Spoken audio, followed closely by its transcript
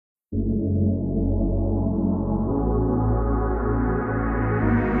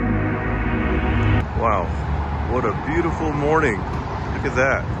what a beautiful morning. Look at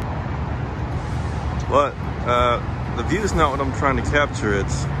that. But the view is not what I'm trying to capture.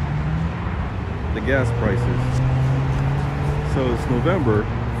 It's the gas prices. So it's November,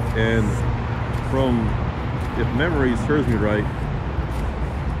 and from, if memory serves me right,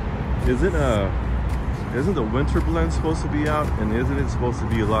 isn't the winter blend supposed to be out, and isn't it supposed to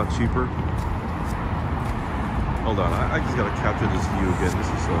be a lot cheaper? Hold on, I just gotta capture this view again. This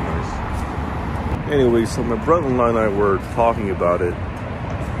is so nice. Anyway, so my brother-in-law and I were talking about it,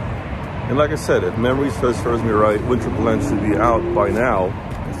 and like I said, if memory serves me right, winter blend should be out by now,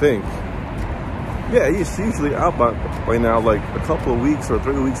 I think. Yeah, it's usually out by now, like a couple of weeks or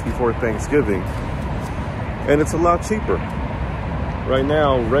 3 weeks before Thanksgiving, and it's a lot cheaper. Right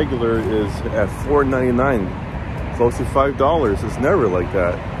now, regular is at $4.99, close to $5. It's never like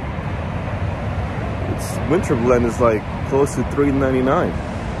that. Winter blend is like close to $3.99,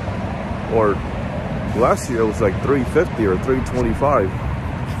 or last year it was like $3.50 or $3.25.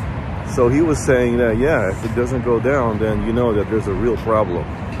 So he was saying that, yeah, if it doesn't go down, then you know that there's a real problem.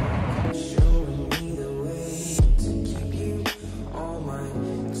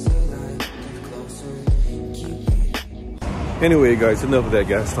 Anyway, guys, enough of that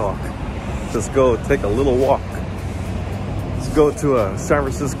gas talk. Let's go take a little walk. Let's go to San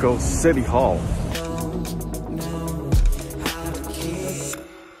Francisco City Hall.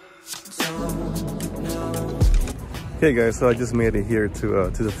 Okay, guys, so I just made it here to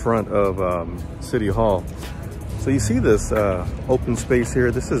the front of City Hall. So you see this open space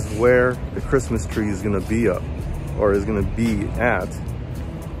here. This is where the Christmas tree is going to be up, or is going to be at.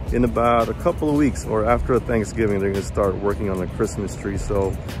 In about a couple of weeks, or after Thanksgiving, they're going to start working on the Christmas tree.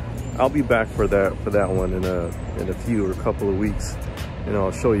 So I'll be back for that one in a few or a couple of weeks, and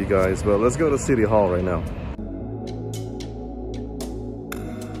I'll show you guys. But let's go to City Hall right now.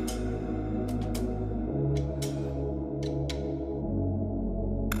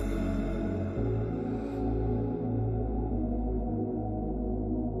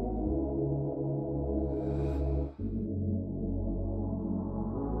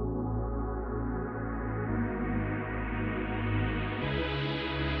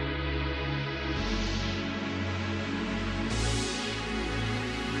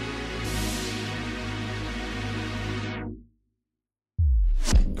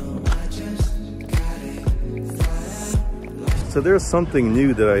 So there's something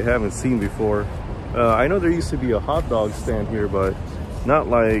new that I haven't seen before. I know there used to be a hot dog stand here, but not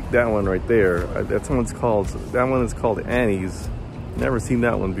like that one right there. That one is called Annie's. Never seen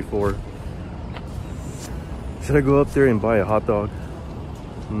that one before. Should I go up there and buy a hot dog?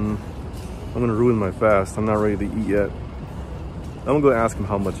 I'm gonna ruin my fast. I'm not ready to eat yet. I'm gonna go ask him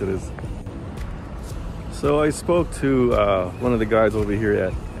how much it is. So I spoke to one of the guys over here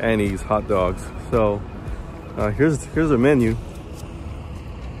at Annie's Hot Dogs. So here's their menu,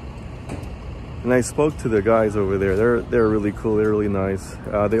 and I spoke to the guys over there. They're really cool. They're really nice.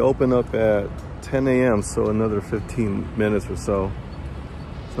 They open up at 10 a.m. so another 15 minutes or so.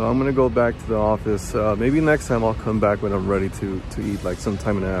 So I'm gonna go back to the office. Maybe next time I'll come back when I'm ready to eat, like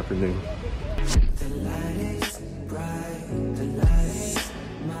sometime in the afternoon.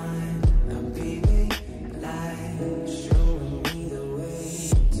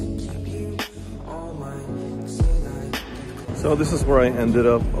 So this is where I ended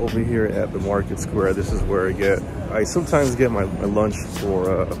up, over here at the Market Square. This is where I sometimes get my lunch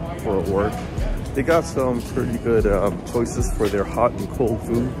for work. They got some pretty good choices for their hot and cold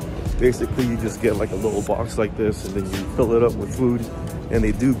food. Basically, you just get like a little box like this, and then you fill it up with food. And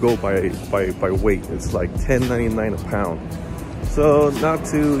they do go by weight. It's like $10.99 a pound. So not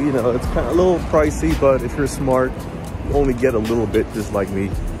too, you know, it's kind of a little pricey, but if you're smart, you only get a little bit, just like me,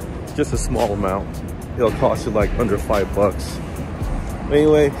 just a small amount. It'll cost you like under $5.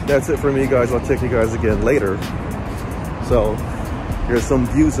 Anyway, that's it for me, guys. I'll check you guys again later. So here's some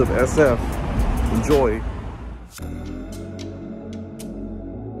views of SF. Enjoy.